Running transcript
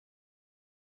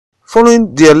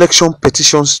Following the election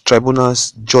petitions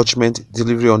tribunal's judgment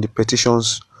delivery on the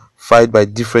petitions filed by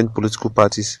different political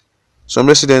parties, some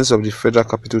residents of the Federal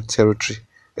Capital Territory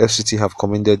 (FCT) have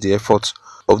commended the efforts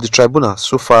of the tribunal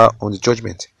so far on the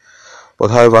judgment,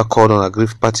 but however called on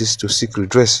aggrieved parties to seek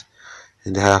redress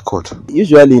in the higher court.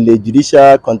 Usually in the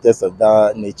judicial context of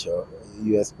that nature,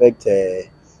 you expect there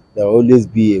will always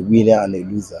be a winner and a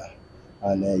loser.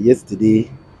 And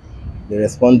yesterday, the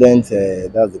respondent,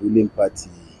 that's the ruling party,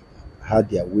 had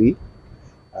their way,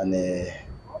 and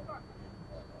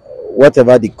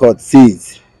whatever the court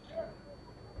says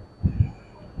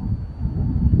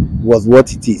was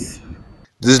what it is.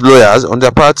 These lawyers, on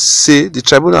their part, say the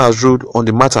tribunal has ruled on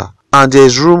the matter and there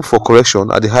is room for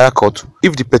correction at the higher court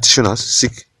if the petitioners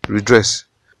seek redress.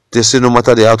 They say no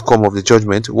matter the outcome of the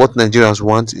judgment, what Nigerians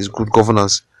want is good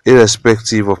governance,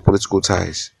 irrespective of political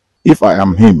ties. If I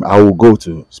am him, I will go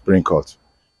to Supreme Court.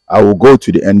 I will go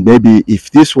to the end. Maybe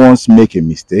if these ones make a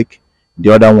mistake,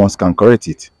 the other ones can correct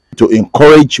it. To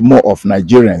encourage more of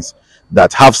Nigerians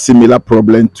that have similar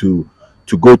problem to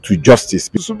go to justice.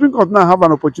 The Supreme Court now have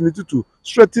an opportunity to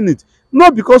strengthen it,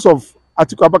 not because of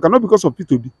Atiku Abubakar, not because of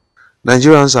P2B.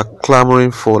 Nigerians are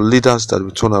clamoring for leaders that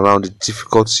will turn around the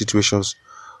difficult situations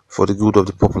for the good of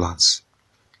the populace.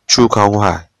 Chu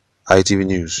Kanwai, ITV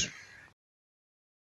News.